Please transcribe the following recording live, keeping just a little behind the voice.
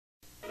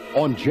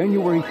On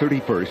January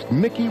 31st,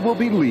 Mickey will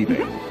be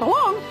leaving. So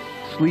long.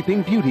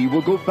 Sleeping Beauty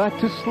will go back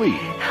to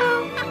sleep.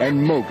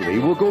 And Mowgli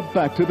will go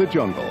back to the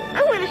jungle.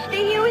 I want to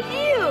stay here with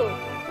you.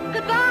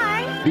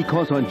 Goodbye.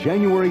 Because on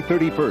January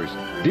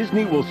 31st,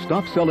 Disney will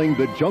stop selling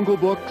The Jungle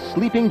Book,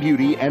 Sleeping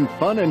Beauty, and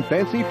Fun and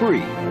Fancy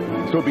Free.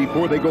 So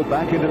before they go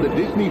back into the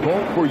Disney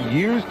vault for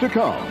years to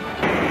come,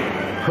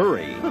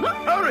 hurry.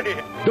 Hurry!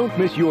 Don't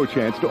miss your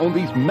chance to own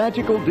these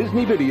magical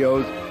Disney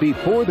videos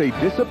before they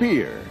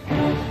disappear.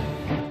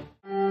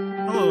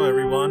 Hello,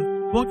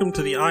 everyone. Welcome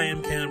to the I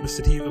Am Cannabis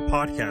Sativa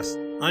podcast.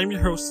 I'm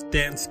your host,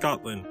 Dan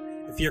Scotland.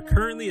 If you're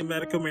currently a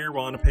medical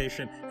marijuana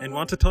patient and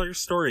want to tell your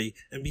story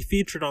and be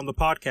featured on the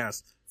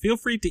podcast, feel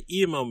free to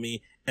email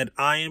me at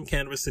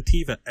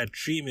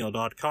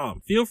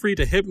iamcannabissativa@gmail.com. Feel free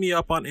to hit me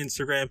up on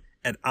Instagram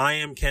at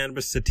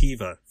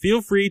iamcannabissativa.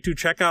 Feel free to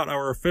check out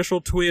our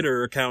official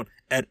Twitter account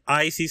at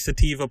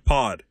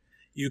ICSativaPod.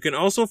 You can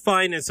also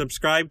find and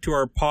subscribe to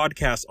our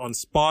podcast on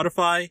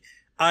Spotify,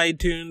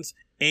 iTunes,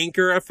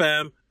 Anchor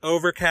FM,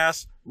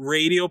 Overcast,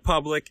 Radio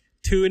Public,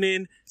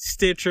 TuneIn,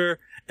 Stitcher,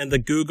 and the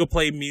Google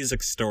Play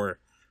Music Store.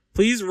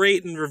 Please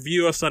rate and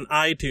review us on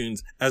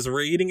iTunes, as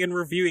rating and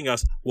reviewing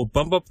us will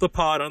bump up the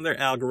pod on their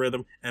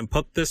algorithm and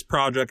put this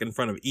project in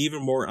front of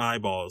even more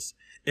eyeballs.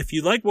 If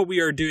you like what we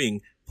are doing,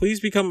 please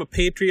become a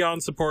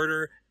Patreon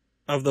supporter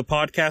of the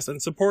podcast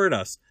and support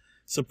us.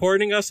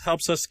 Supporting us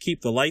helps us keep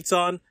the lights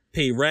on,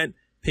 pay rent,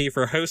 pay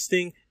for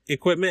hosting,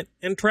 equipment,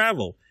 and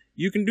travel.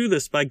 You can do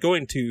this by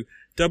going to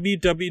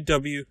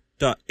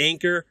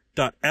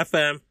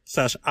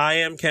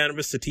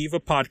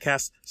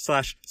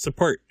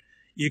www.anchor.fm/IamCannabisSativapodcast/support.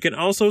 You can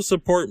also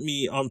support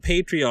me on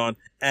Patreon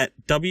at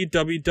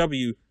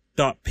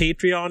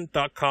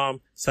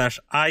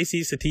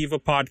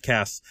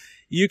www.patreon.com/ICSativapodcast.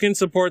 You can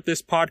support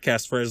this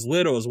podcast for as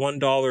little as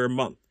 $1 a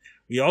month.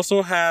 We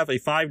also have a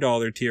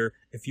 $5 tier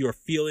if you are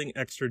feeling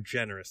extra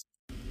generous.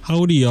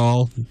 Howdy,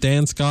 y'all.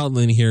 Dan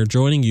Scotland here,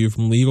 joining you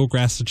from Legal,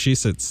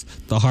 Massachusetts,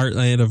 the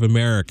heartland of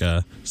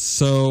America.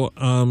 So,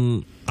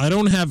 I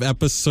don't have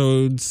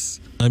episodes.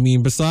 I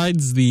mean,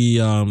 besides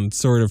the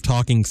sort of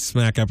Talking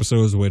Smack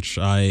episodes, which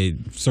I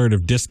sort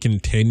of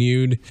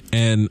discontinued,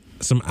 and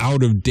some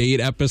out-of-date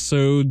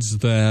episodes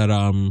that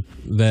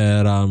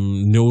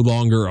no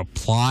longer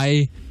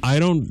apply. I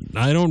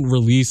don't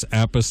release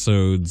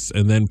episodes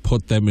and then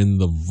put them in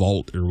the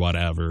vault or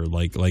whatever,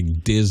 like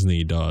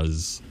Disney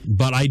does.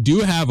 But I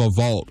do have a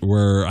vault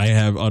where I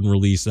have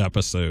unreleased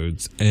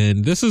episodes,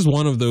 and this is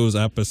one of those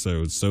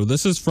episodes. So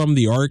this is from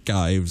the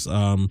archives.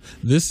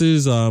 This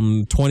is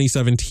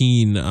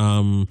 2017,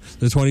 the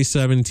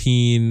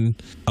 2017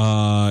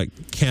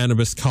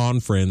 cannabis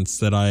conference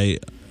that I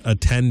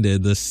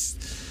attended.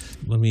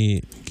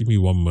 Give me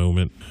 1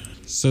 moment.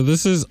 So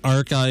this is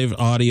archive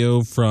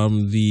audio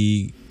from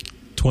the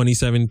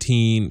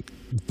 2017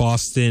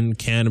 Boston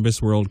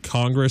Cannabis World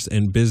Congress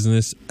and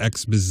Business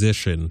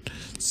Exposition.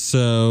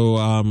 So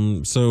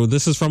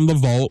this is from the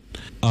vault.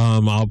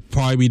 I'll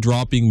probably be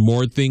dropping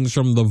more things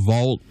from the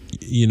vault,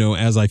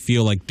 as I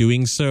feel like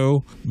doing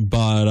so.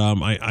 But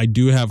I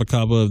do have a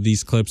couple of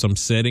these clips I'm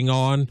sitting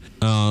on.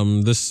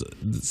 This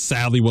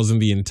sadly wasn't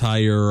the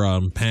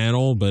entire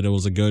panel, but it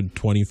was a good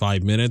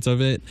 25 minutes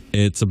of it.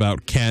 It's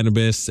about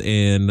cannabis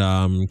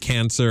and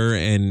cancer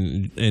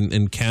and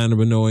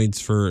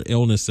cannabinoids for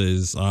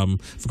illnesses.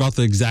 Forgot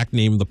the exact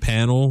name of the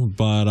panel,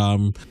 but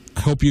I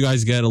hope you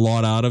guys get a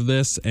lot out of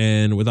this.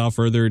 And without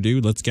further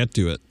ado, let's get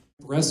to it.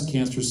 Breast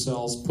cancer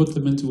cells, put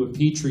them into a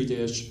petri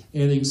dish,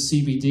 adding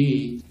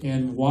CBD,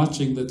 and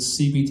watching that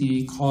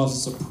CBD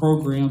causes a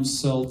programmed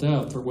cell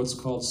death, or what's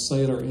called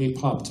cellular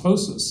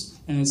apoptosis.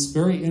 And it's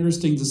very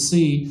interesting to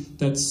see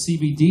that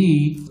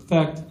CBD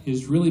effect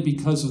is really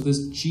because of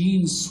this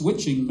gene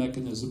switching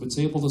mechanism. It's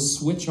able to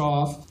switch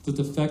off the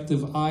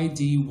defective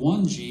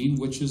ID1 gene,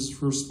 which is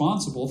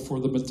responsible for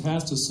the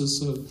metastasis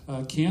of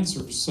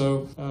cancer.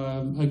 So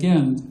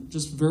again,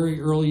 just very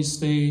early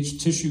stage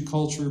tissue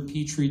culture,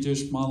 petri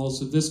dish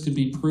models. If this could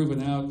be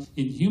proven out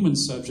in human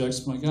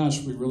subjects, my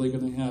gosh, we're really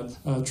going to have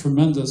a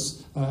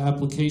tremendous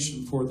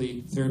application for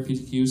the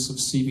therapeutic use of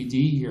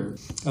CBD here.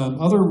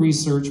 Other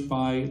research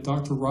by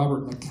Dr.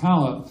 Robert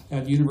McCallop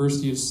at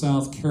University of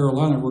South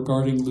Carolina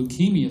regarding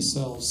leukemia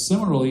cells.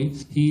 Similarly,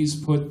 he's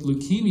put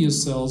leukemia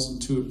cells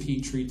into a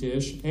petri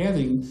dish,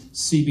 adding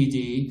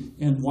CBD,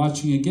 and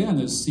watching again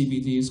as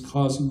CBD is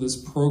causing this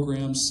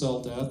programmed cell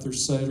death or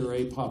cellular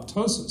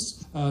apoptosis.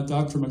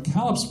 Dr.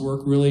 McCallop's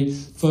work really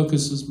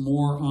focuses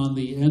more on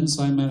the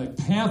enzymatic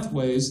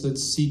pathways that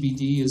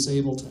CBD is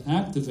able to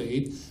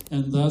activate,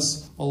 and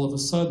thus all of a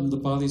sudden the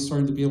body's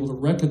starting to be able to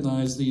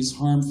recognize these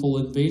harmful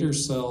invader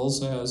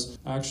cells as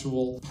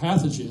actual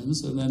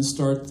pathogens, and then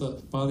start the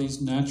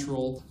body's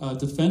natural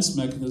defense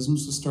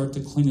mechanisms to start to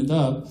clean it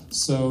up.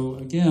 So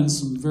again,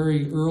 some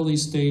very early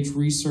stage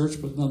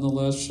research, but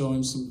nonetheless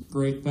showing some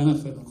great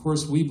benefit. Of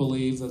course, we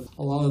believe that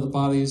a lot of the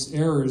body's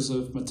errors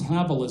of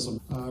metabolism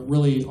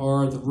really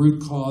are the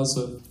root cause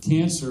of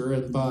cancer,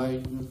 and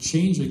by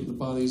changing the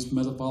body's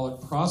metabolic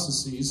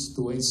processes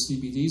the way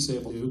CBD is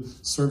able to,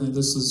 certainly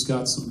this is has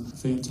got some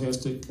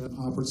fantastic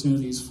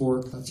opportunities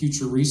for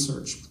future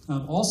research.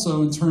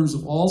 Also, in terms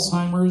of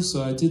Alzheimer's,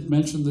 I did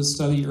mention this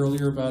study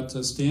earlier about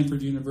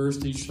Stanford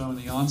University showing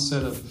the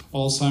onset of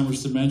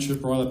Alzheimer's dementia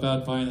brought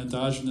about by an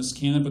endogenous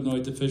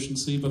cannabinoid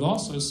deficiency, but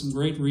also some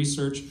great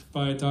research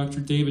by Dr.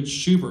 David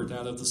Schubert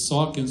out of the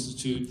Salk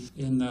Institute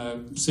in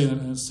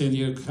San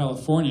Diego,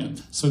 California.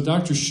 So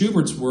Dr.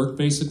 Schubert's work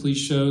basically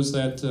shows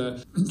that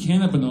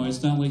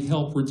cannabinoids not only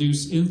help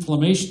reduce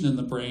inflammation in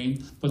the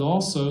brain, but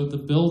also the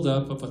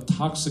buildup of a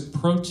toxic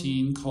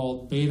protein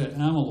called beta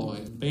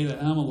amyloid. Beta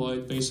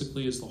amyloid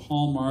basically is the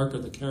hallmark or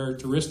the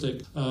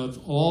characteristic of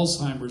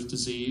Alzheimer's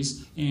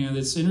disease, and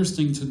it's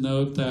interesting to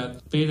note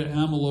that beta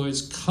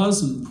amyloid's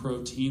cousin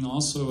protein,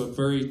 also a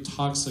very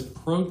toxic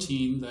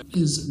protein that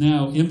is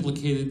now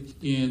implicated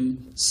in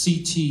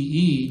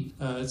CTE.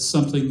 It's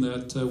something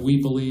that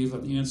we believe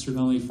an answer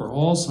not only for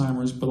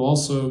Alzheimer's, but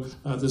also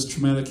this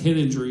traumatic head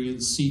injury in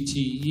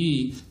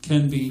CTE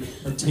can be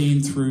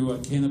attained through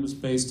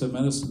cannabis-based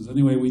medicines.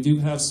 Anyway, we do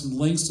have some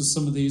links to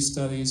some of these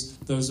studies,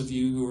 those of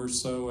you who are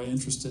so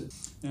interested.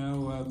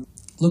 Now,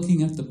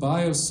 looking at the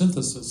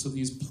biosynthesis of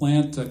these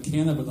plant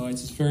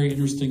cannabinoids, it's very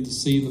interesting to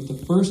see that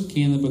the first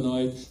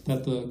cannabinoid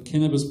that the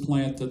cannabis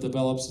plant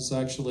develops is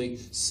actually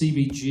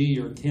CBG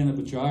or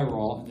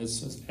cannabigerol in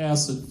its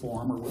acid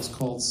form, or what's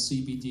called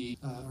CBD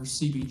or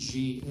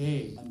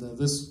CBGA. And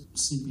this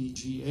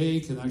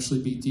CBGA can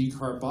actually be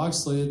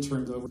decarboxylated,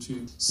 turned over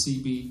to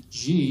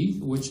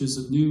CBG, which is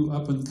a new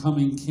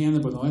up-and-coming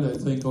cannabinoid. I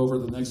think over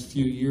the next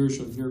few years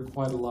you'll hear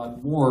quite a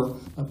lot more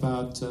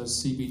about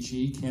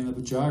CBG,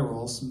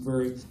 cannabigerol, some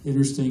very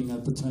interesting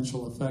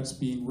potential effects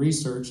being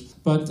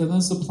researched. But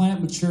as the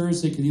plant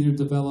matures, it can either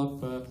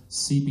develop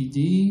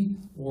CBD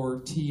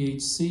or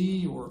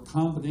THC or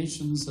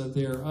combinations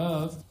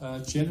thereof.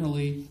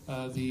 Generally,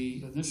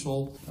 the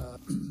initial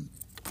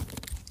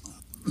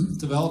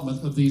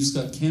development of these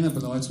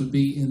cannabinoids would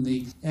be in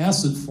the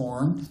acid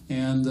form,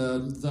 and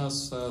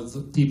thus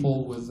the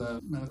people with,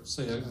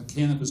 say, a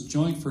cannabis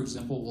joint, for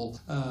example, will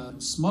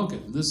smoke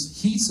it. And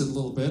this heats it a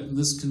little bit, and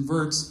this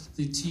converts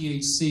the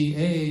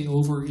THCA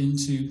over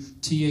into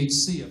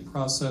THC, a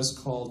process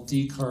called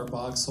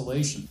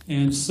decarboxylation.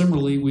 And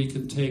similarly, we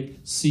can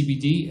take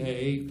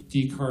CBDA,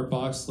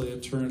 decarboxylate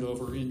it, turn it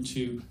over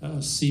into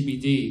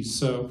CBD.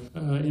 So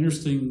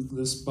interesting,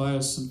 this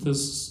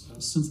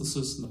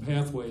biosynthesis in the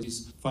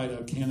pathways,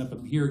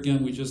 phytocannabinoid. Here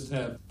again, we just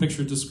have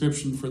picture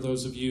description for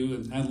those of you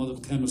in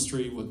analytical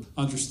chemistry would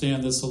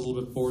understand this a little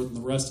bit more than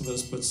the rest of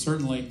us, but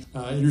certainly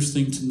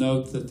interesting to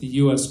note that the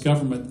U.S.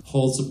 government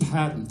holds a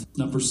patent,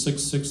 number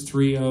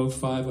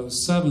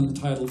 6630507,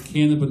 titled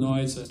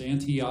Cannabinoids as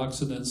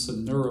Antioxidants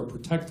and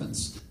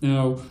Neuroprotectants.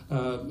 Now,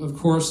 of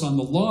course, on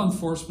the law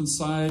enforcement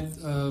side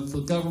of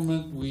the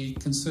government, we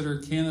consider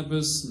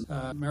cannabis and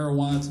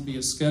marijuana to be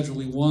a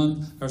Schedule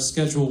 1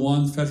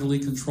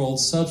 federally controlled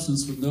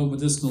substance with no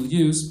medicinal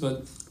use,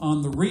 but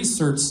on the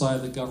research side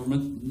of the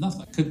government,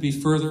 nothing could be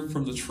further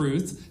from the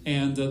truth.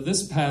 And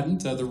this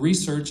patent, the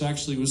research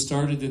actually was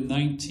started in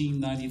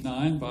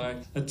 1999 by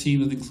a team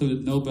that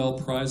included Nobel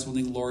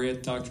Prize-winning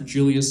laureate Dr.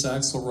 Julius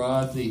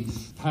Axelrod. The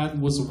patent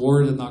was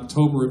awarded in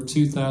October of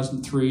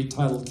 2003,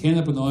 titled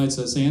Cannabinoids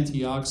as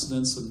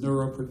Antioxidants and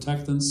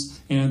Neuroprotectants.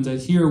 And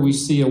here we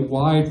see a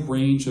wide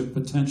range of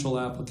potential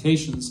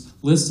applications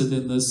listed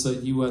in this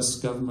U.S.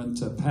 government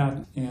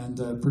patent.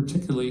 And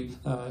particularly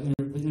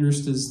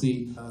interest is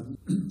the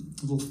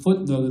little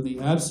footnote in the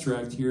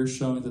abstract here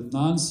showing that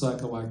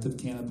non-psychoactive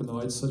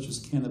cannabinoids, such as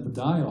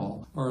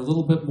cannabidiol, are a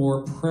little bit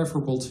more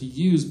preferable to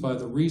use by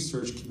the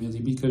research community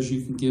because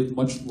you can give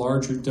much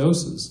larger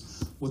doses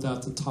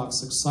without the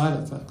toxic side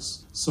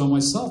effects. So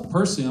myself,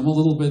 personally, I'm a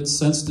little bit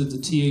sensitive to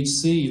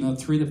THC,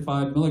 3 to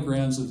 5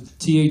 milligrams of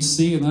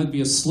THC, and I'd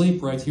be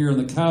asleep right here on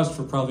the couch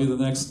for probably the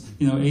next,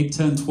 8,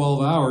 10,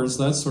 12 hours,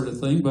 that sort of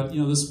thing. But,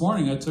 this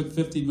morning I took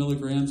 50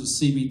 milligrams of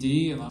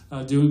CBD, and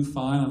I'm doing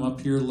fine. I'm up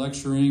here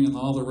lecturing and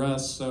all the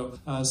rest. So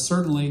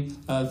certainly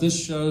this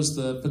shows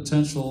the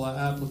potential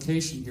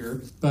application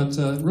here, but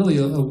really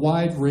a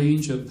wide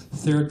range of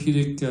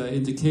therapeutic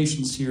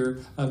indications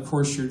here. Of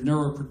course, your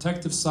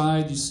neuroprotective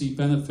side, you see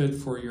benefit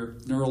for your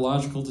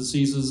neurological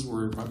diseases.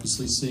 We're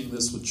obviously seeing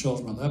this with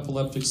children with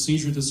epileptic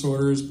seizure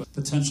disorders, but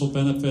potential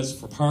benefits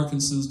for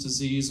Parkinson's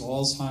disease,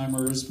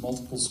 Alzheimer's,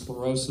 multiple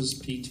sclerosis,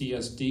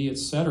 PTSD,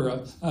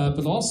 etc.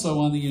 But also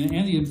on the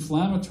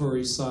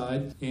anti-inflammatory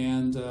side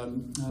and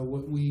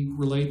what we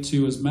relate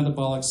to as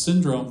metabolic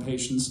syndrome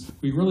patients,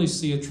 we really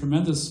see a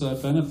tremendous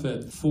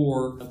benefit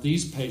for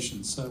these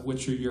patients,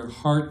 which are your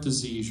heart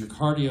disease, your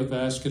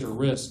cardiovascular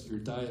risk, your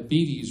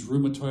diabetes,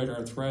 rheumatoid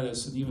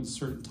arthritis, and even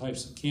certain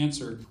types of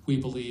cancer, we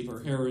believe,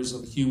 are areas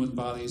of the human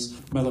body's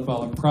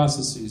metabolic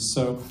processes.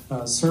 So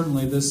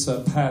certainly this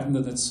patent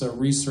and its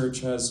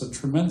research has a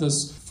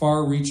tremendous,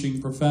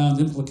 far-reaching, profound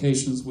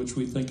implications, which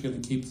we think are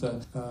going to keep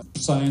the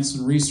science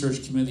and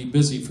research community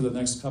busy for the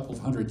next couple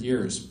of 100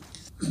 years.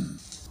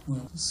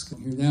 Well, let's go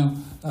here now.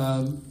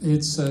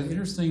 It's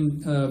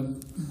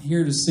interesting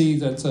here to see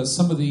that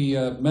some of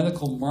the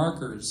medical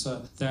markers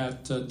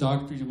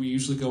that we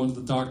usually go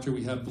into the doctor,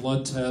 we have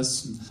blood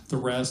tests and the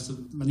rest.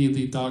 And many of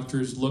the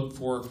doctors look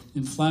for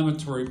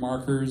inflammatory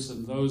markers,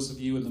 and those of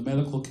you in the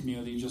medical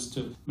community, just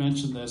to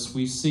mention this,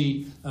 we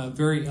see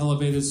very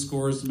elevated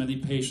scores in many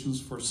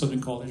patients for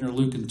something called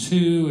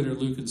interleukin-2,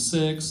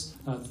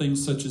 interleukin-6,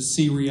 things such as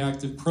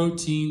C-reactive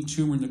protein,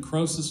 tumor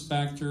necrosis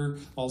factor,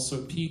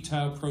 also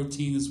p-tau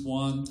protein is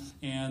one,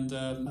 and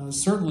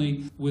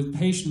certainly with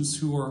patients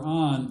who are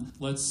on,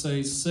 let's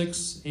say,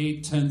 6,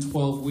 8, 10,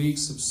 12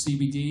 weeks of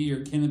CBD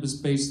or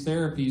cannabis-based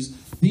therapies,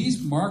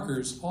 these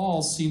markers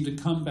all seem to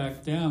come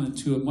back down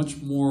into a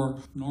much more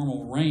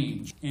normal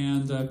range.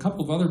 And a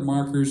couple of other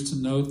markers to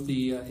note,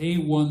 the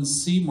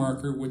A1C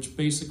marker, which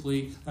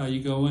basically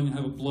you go in and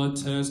have a blood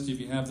test. If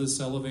you have this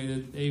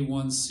elevated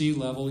A1C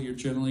level, you're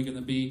generally going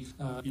to be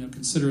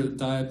considered a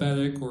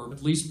diabetic or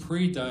at least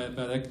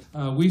pre-diabetic.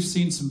 We've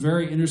seen some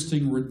very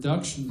interesting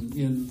reduction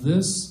in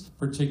this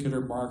particular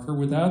marker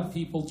without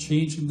people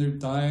changing their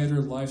diet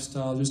or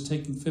lifestyle, just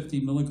taking 50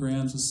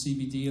 milligrams of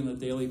CBD on a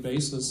daily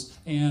basis.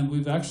 And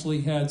we've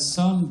actually had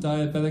some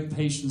diabetic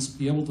patients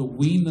be able to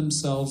wean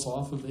themselves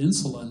off of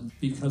insulin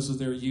because of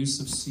their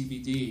use of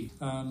CBD.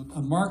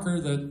 A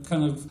marker that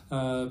kind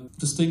of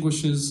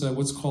distinguishes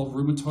what's called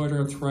rheumatoid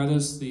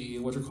arthritis,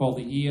 what are called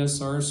the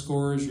ESR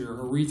scores, your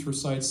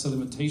erythrocyte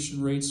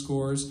sedimentation rate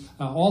scores,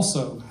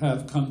 also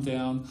have come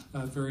down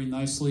very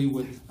nicely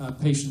with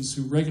patients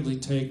who regularly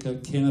take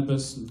cannabis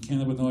and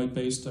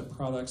cannabinoid-based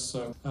products.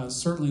 So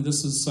certainly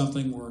this is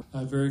something we're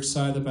very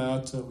excited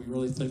about. We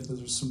really think that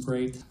there's some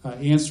great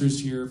answers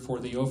here for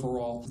the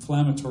overall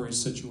inflammatory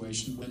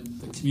situation in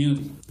the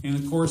community. And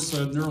of course,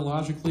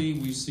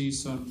 neurologically, we see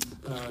some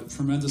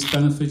tremendous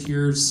benefit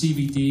here.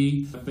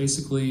 CBD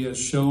basically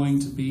showing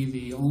to be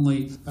the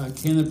only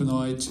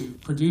cannabinoid to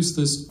produce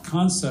this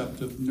concept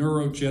of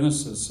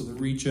neurogenesis, so the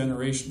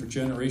regeneration or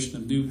generation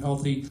of new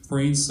healthy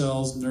brain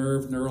cells,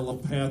 neural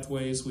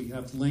pathways. We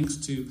have links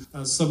to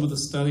some of the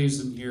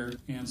studies in here,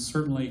 and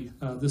certainly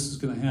this is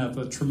going to have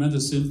a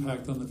tremendous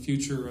impact on the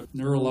future of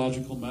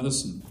neurological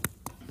medicine.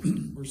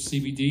 Where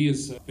CBD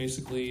is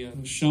basically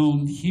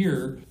shown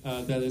here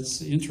that its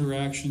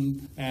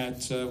interaction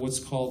at what's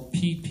called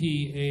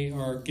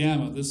PPAR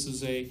gamma. This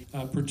is a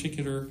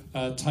particular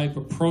type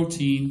of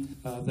protein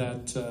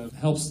that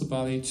helps the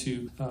body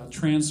to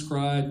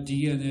transcribe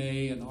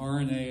DNA and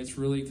RNA. It's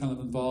really kind of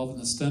involved in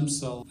the stem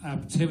cell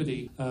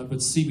activity, but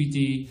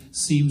CBD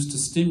seems to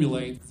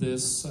stimulate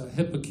this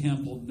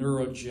hippocampal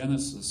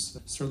neurogenesis.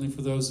 Certainly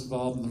for those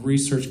involved in the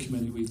research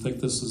committee, we think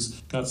this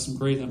has got some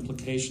great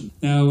implication.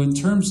 Now, in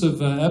terms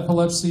of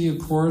epilepsy, of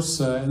course,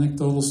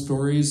 anecdotal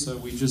stories,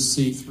 we just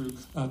see through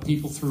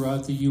people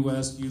throughout the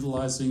U.S.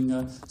 utilizing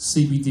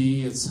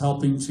CBD. It's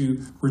helping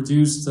to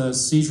reduce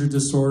seizure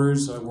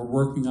disorders. We're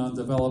working on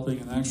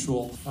developing an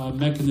actual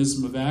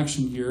mechanism of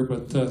action here,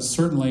 but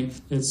certainly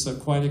it's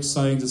quite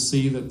exciting to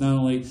see that not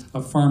only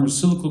a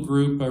pharmaceutical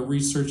group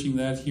researching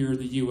that here in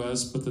the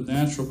U.S., but the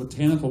natural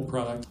botanical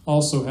product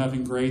also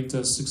having great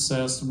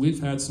success. And we've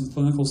had some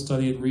clinical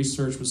study and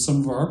research with some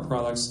of our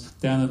products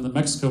down in the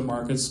Mexico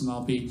markets, and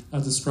I'll be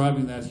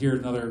describing that here in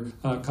another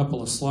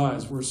couple of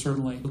slides. We're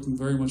certainly looking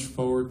very much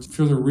forward to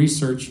further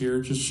research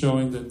here, just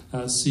showing that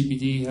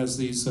CBD has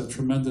these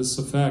tremendous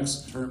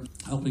effects in terms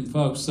of helping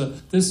folks.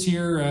 This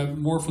year,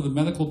 more for the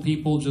medical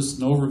people, just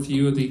an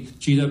overview of the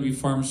GW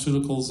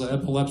Pharmaceuticals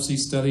epilepsy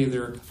study,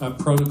 their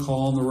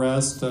protocol and the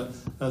rest.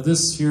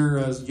 This here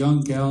is a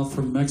young gal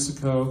from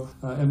Mexico,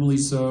 Emily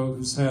Zoe,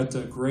 who's had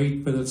a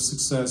great bit of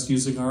success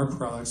using our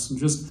products, and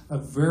just a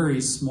very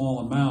small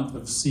amount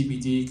of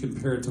CBD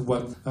compared to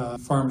what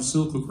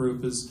pharmaceutical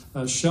group is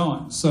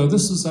showing. So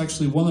this is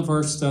actually one of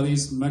our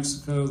studies in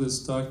Mexico, this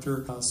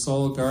Dr.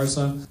 Saul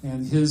Garza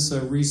and his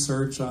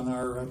research on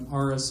our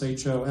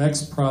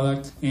RSHOX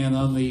product. And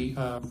on the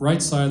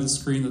right side of the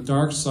screen, the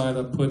dark side,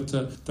 I put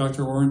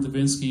Dr. Oren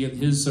Davinsky and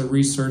his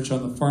research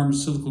on the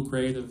pharmaceutical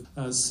grade of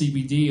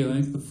CBD. And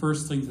I think the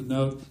first thing to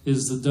note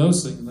is the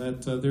dosing,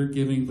 that they're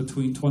giving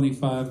between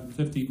 25 and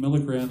 50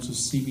 milligrams of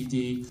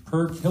CBD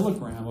per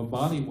kilogram of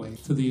body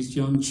weight to these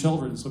young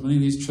children. So many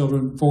of these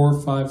children,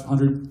 400,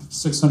 500,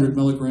 600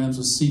 milligrams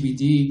of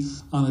CBD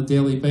on a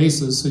daily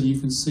basis. And you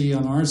can see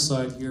on our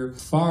side here,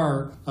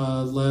 far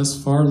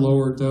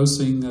lower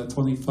dosing,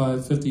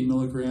 25, 50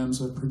 milligrams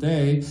per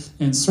day.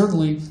 And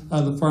certainly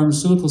the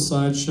pharmaceutical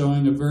side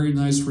showing a very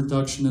nice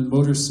reduction in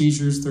motor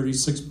seizures,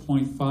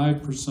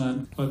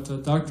 36.5%.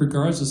 But Dr.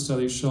 Garza's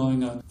study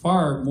showing a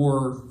far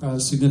more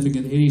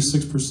significant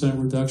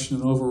 86% reduction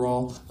in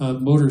overall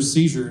motor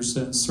seizures.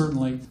 And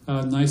certainly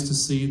nice to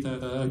see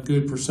that a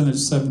good percentage,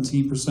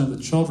 17% of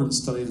the children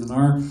studied in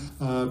our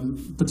our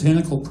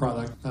botanical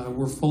product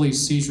were fully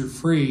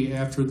seizure-free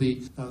after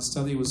the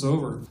study was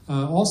over.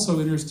 Also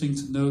interesting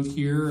to note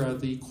here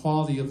the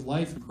quality of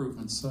life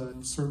improvements,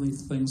 certainly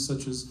things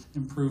such as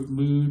improved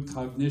mood,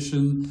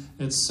 cognition,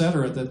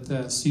 etc.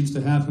 that seems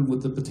to happen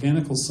with the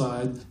botanical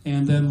side.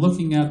 And then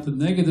looking at the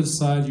negative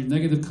side, your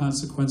negative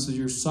consequences,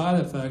 your side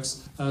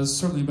effects,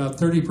 certainly about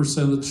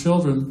 30% of the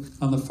children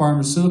on the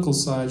pharmaceutical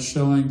side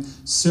showing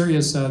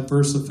serious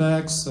adverse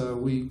effects.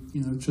 We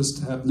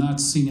just have not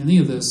seen any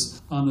of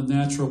this on the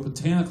natural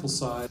botanical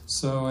side.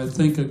 So I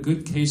think a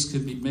good case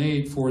could be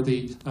made for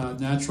the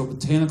natural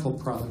botanical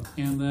product.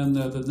 And then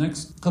the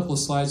next couple of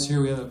slides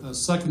here, we have a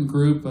second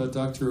group,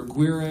 Dr.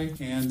 Aguirre,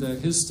 and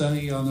his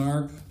study on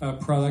our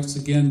products,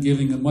 again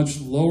giving a much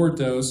lower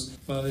dose.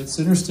 But it's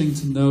interesting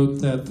to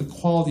note that the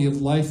quality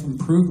of life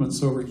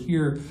improvements over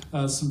here,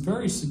 some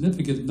very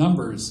significant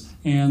numbers.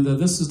 And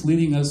this is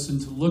leading us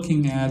into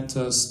looking at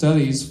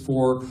studies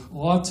for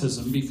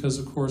autism, because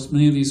of course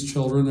many of these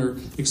children are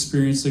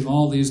experiencing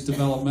all these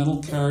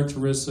developmental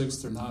characteristics.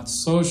 They're not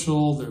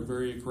social, they're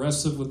very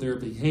aggressive with their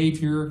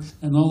behavior,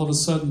 and all of a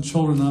sudden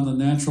children on the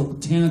natural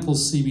botanical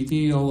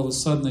CBD, all of a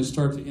sudden they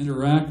start to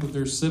interact with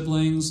their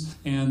siblings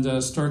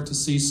and start to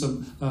see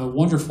some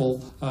wonderful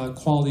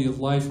quality of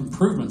life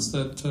improvements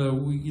that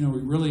we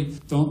really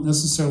don't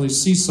necessarily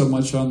see so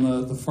much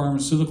on the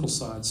pharmaceutical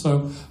side.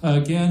 So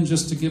again,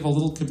 just to give a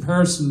little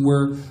comparison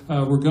where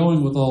we're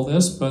going with all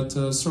this, but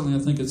certainly I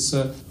think it's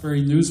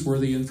very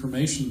newsworthy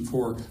information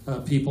for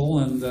people.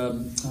 And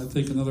I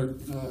think another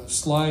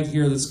slide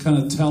here that's kind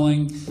of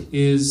telling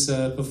is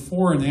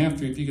before and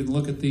after. If you can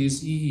look at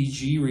these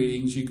EEG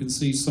readings, you can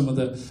see some of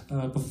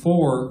the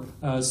before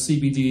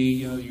CBD,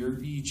 your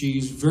EEG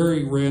is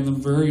very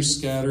random, very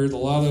scattered, a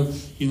lot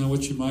of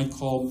what you might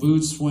call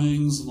mood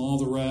swings and all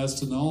the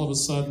rest, and all of a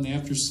sudden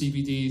after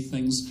CBD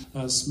things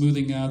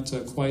smoothing out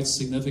quite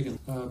significant.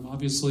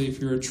 Obviously if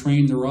you're a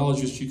trained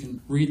neurologist you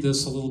can read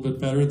this a little bit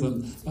better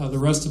than the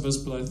rest of us,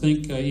 but I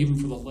think even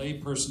for the lay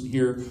person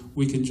here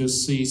we can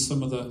just see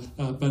some of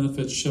the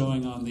benefits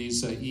showing on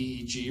these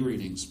EEG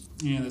readings.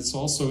 And it's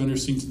also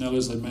interesting to note,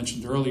 as I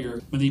mentioned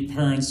earlier, many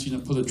parents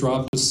put a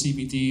drop of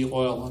CBD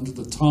oil under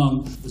the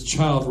tongue of the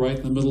child right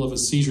in the middle of a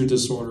seizure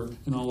disorder,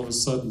 and all of a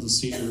sudden the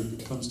seizure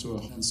comes to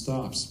a and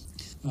stops.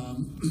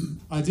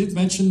 I did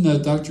mention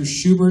Dr.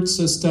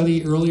 Schubert's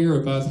study earlier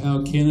about how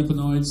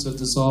cannabinoids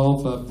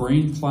dissolve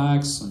brain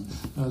plaques,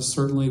 and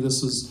certainly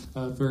this is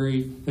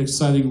very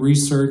exciting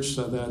research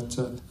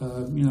that,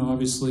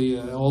 obviously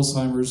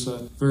Alzheimer's a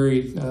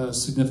very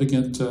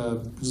significant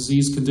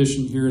disease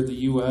condition here in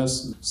the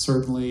U.S. And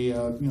certainly,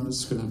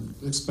 it's going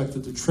to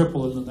expected to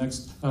triple in the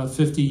next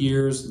 50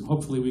 years, and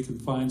hopefully we can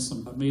find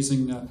some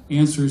amazing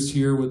answers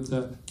here with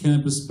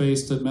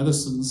cannabis-based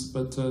medicines.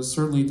 But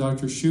certainly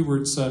Dr.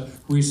 Schubert's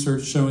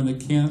research showing that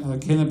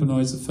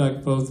cannabinoids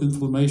affect both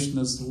inflammation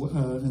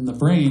in the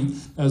brain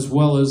as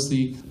well as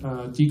the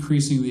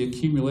decreasing the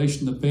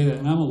accumulation of beta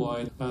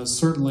amyloid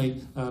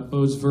certainly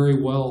bodes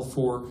very well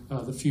for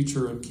the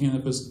future of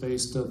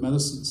cannabis-based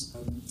medicines.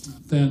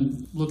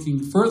 Then looking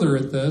further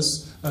at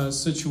this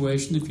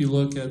situation, if you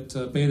look at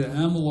beta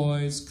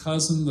amyloid's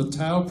cousin, the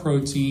tau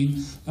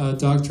protein,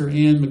 Dr.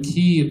 Ann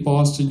McKee at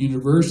Boston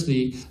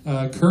University,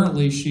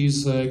 currently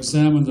she's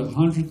examined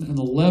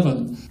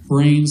 111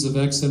 brains of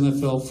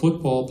ex-NFL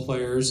football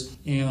players,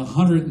 and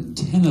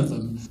 110 of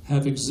them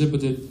have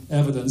exhibited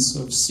evidence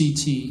of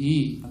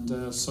CTE.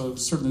 And so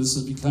certainly this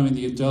is becoming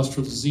the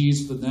industrial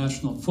disease of the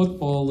National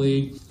Football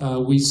League.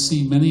 We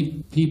see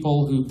many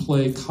people who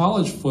play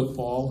college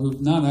football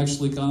who've not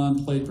actually gone on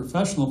and played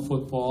professional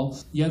football,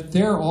 yet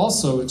they're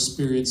also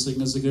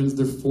experiencing, as they get into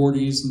their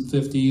 40s and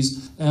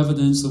 50s,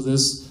 evidence of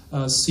this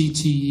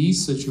CTE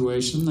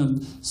situation,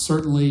 and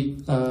certainly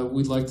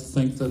we'd like to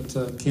think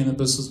that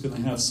cannabis is going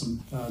to have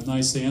some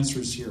nice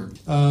answers here.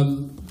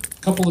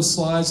 A couple of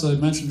slides that I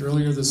mentioned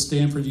earlier, the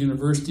Stanford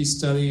University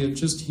study, and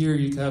just here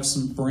you have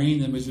some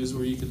brain images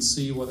where you can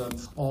see what an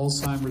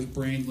Alzheimer's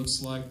brain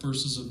looks like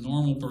versus a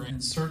normal brain.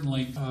 And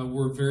certainly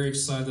we're very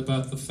excited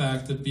about the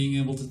fact that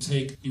being able to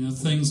take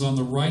things on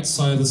the right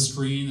side of the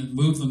screen and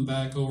move them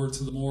back over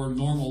to the more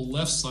normal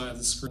left side of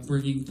the screen,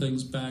 bringing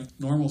things back to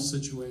normal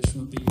situation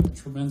would be a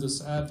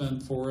tremendous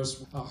advent for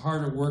us.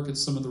 Hard at work at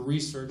some of the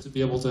research to be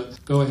able to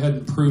go ahead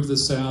and prove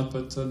this out,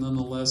 but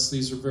nonetheless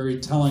these are very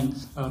telling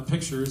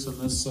pictures, and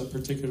this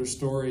particular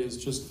story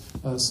is just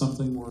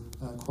something we're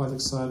quite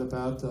excited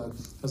about.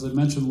 As I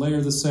mentioned,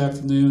 later this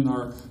afternoon,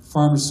 our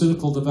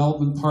pharmaceutical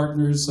development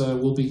partners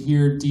will be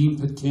here. Dean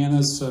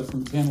Pitcanis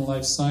from Canna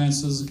Life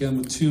Sciences, again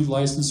with 2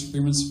 license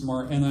agreements from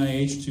our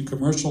NIH to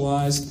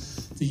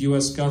commercialize the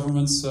U.S.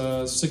 government's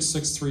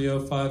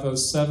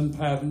 6630507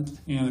 patent,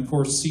 and of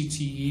course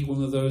CTE,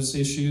 one of those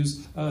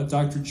issues.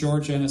 Dr.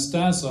 George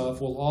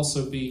Anastasov will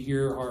also be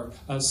here, our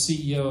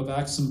CEO of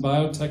Axim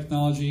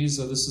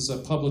Biotechnologies. This is a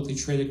publicly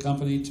traded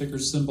company, ticker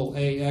symbol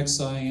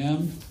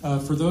AXIM.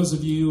 For those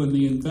of you in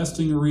the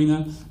investing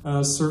arena,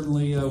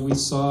 certainly we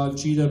saw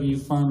GW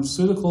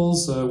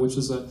Pharmaceuticals, which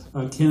is a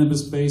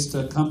cannabis-based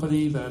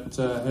company that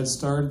had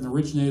started and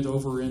originated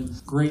over in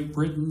Great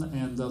Britain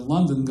and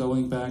London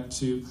going back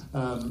to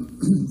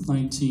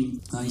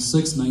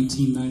 1996,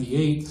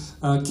 1998,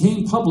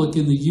 came public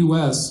in the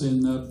U.S.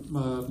 in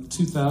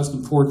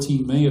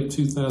 2014, May of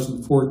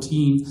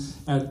 2014,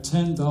 at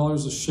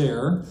 $10 a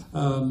share.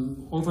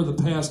 Over the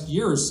past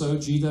year or so,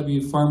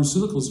 GW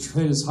Pharmaceuticals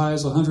traded as high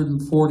as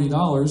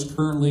 $140,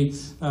 currently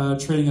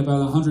trading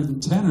about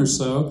 $110 or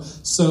so.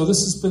 So this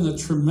has been a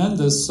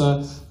tremendous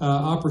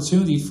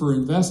opportunity for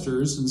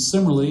investors, and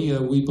similarly,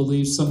 we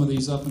believe some of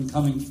these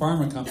up-and-coming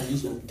pharma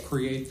companies will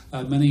create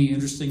many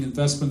interesting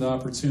investment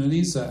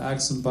opportunities.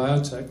 Axim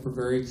Biotech, we're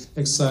very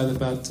excited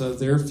about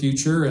their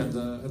future and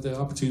the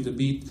opportunity to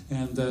meet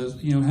and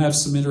have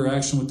some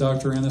interaction with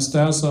Dr.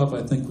 Anastasov,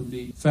 I think would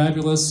be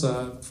fabulous.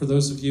 For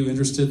those of you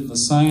interested in the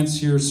science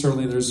here,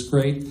 certainly there's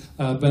great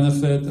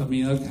benefit. I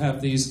mean, I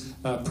have these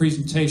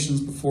presentations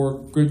before a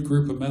good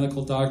group of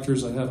medical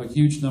doctors. I have a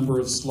huge number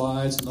of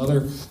slides and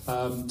other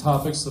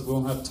topics that we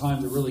won't have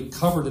time to really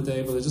cover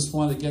today, but I just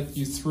want to get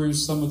you through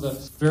some of the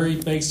very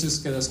basics,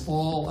 get us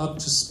all up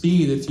to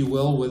speed, if you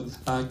will, with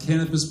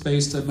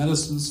cannabis-based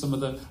medicine, some of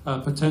the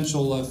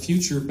potential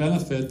future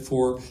benefit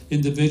for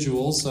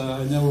individuals.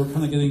 I know we're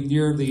kind of getting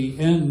near the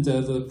end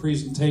of the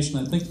presentation.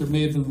 I think there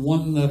may have been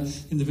one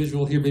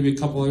individual here, maybe a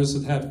couple others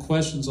that have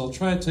questions. I'll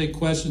try to take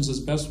questions as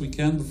best we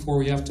can before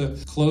we have to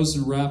close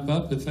and wrap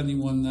up. If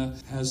anyone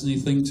has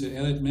anything to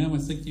add. Ma'am, I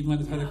think you might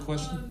have had a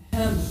question.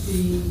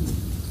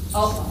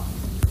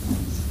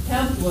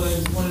 Hemp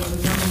was one of the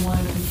number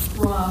one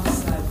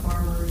crops that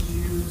farmers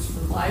used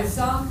for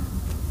livestock,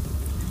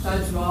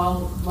 touched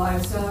all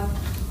livestock,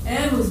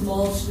 and was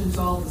mulched into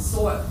all the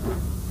soil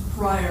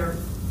prior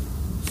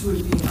to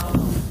it being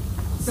outlawed.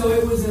 So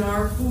it was in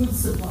our food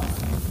supply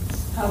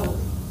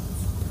heavily.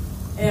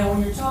 And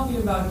when you're talking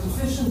about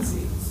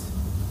deficiencies,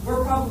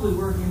 we're probably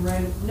working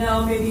right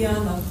now maybe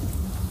on the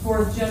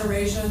 4th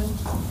generation,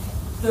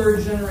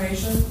 3rd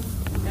generation,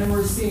 and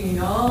we're seeing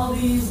all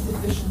these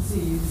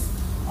deficiencies,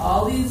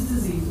 all these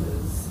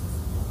diseases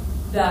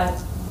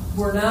that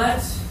were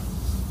not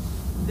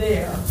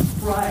there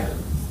prior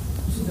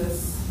to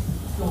this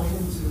going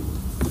into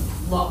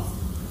law.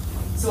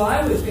 So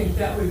I would think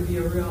that would be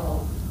a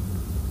real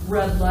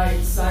red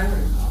light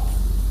siren call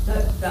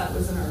that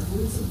was in our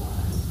food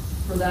supply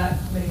for that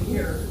many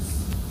years.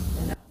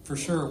 For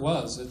sure it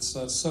was. It's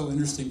so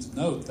interesting to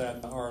note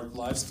that our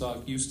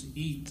livestock used to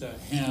eat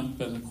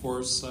hemp, and of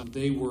course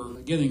they were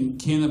getting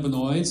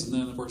cannabinoids, and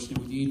then of course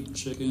we'd eat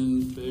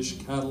chicken, fish,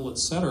 cattle,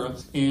 etc.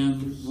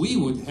 And we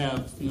would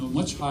have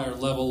much higher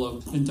level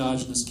of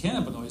endogenous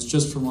cannabinoids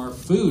just from our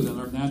food and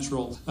our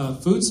natural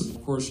food supply.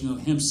 Of course,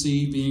 hemp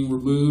seed being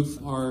removed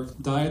from our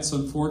diets,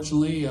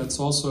 unfortunately. It's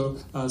also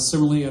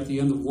similarly at the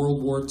end of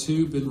World War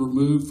II been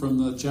removed from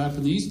the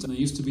Japanese. And they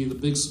used to be the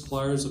big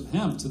suppliers of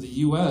hemp to the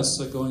U.S.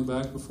 Going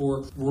back before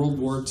World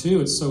War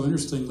II. It's so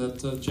interesting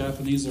that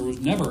Japanese, there was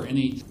never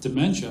any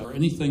dementia or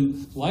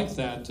anything like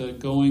that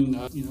going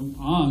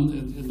on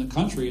in the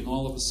country, and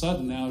all of a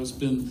sudden now it's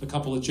been a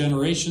couple of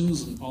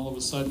generations, and all of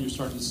a sudden you're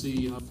starting to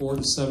see 4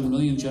 to 7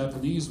 million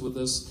Japanese with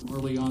this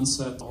early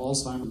onset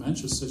Alzheimer's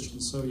dementia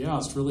situation. So yeah,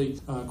 it's really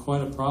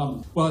quite a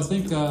problem. Well, I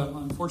think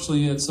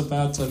unfortunately it's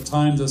about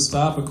time to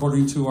stop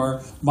according to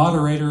our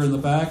moderator in the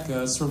back.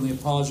 Certainly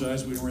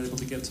apologize we weren't able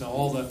to get to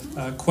all the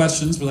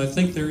questions, but I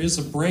think there is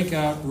a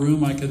breakout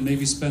room. I can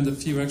maybe spend a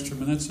few extra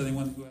minutes.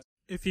 Anyone who has...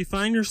 If you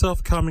find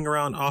yourself coming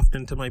around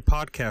often to my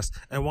podcast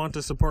and want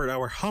to support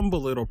our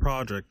humble little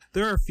project,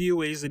 there are a few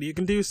ways that you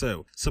can do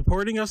so.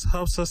 Supporting us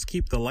helps us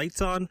keep the lights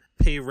on,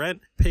 pay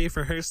rent, pay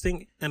for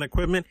hosting and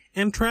equipment,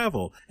 and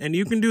travel. And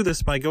you can do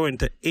this by going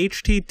to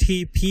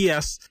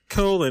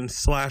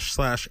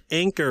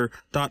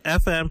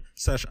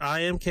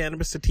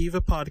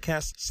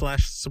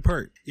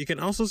https://anchor.fm/IamCannabisSativa-podcast/support. You can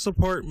also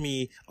support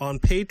me on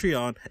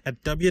Patreon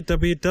at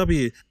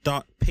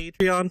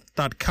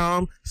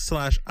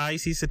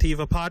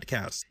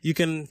www.patreon.com/ICSativa-podcast. You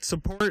can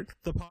support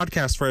the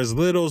podcast for as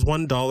little as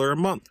 $1 a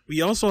month.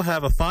 We also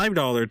have a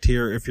 $5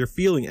 tier if you're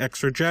feeling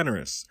extra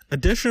generous.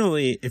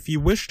 Additionally, if you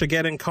wish to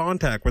get in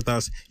contact with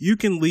us, you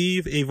can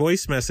leave a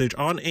voice message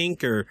on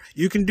Anchor.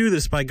 You can do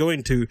this by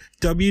going to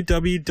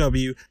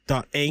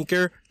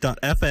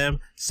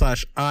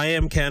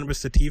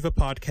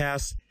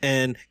www.anchor.fm/IamCannabisSativa-podcast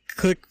and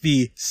click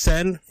the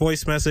send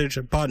voice message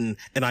button,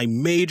 and I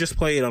may just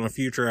play it on a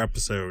future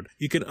episode.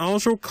 You can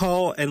also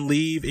call and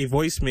leave a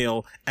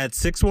voicemail at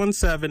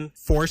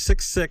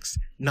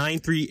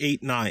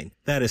 617-466-9389.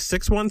 That is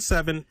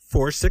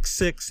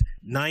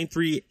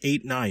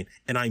 617-466-9389,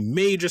 and I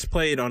may just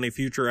play it on a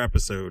future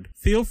episode.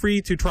 Feel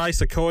free to try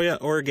Sequoia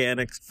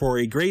Organics for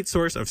a great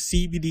source of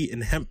CBD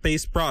and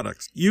hemp-based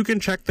products. You can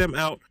check them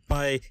out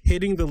by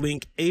hitting the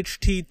link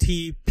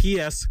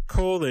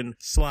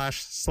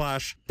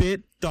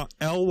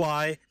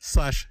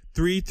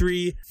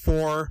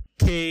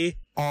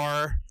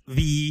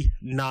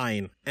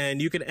https://bit.ly/334KRV9,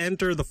 and you can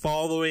enter the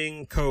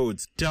following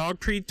codes: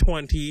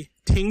 Dogtree20,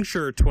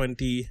 Tincture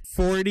 20,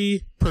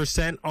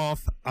 40%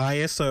 off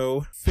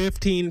ISO,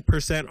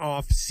 15%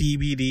 off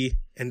CBD,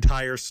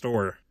 entire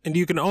store. And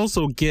you can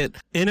also get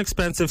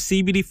inexpensive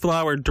CBD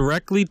flower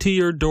directly to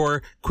your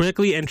door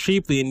quickly and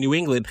cheaply in New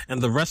England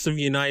and the rest of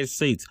the United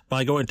States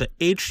by going to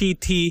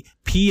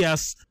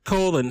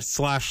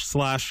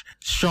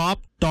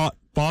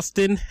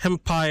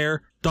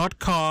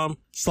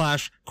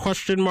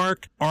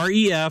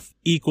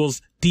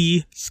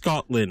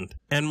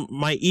And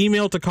my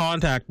email to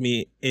contact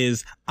me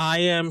is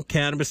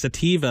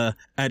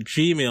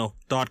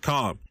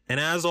iamcannabisativa@gmail.com. And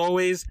as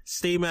always,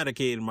 stay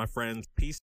medicated, my friends. Peace.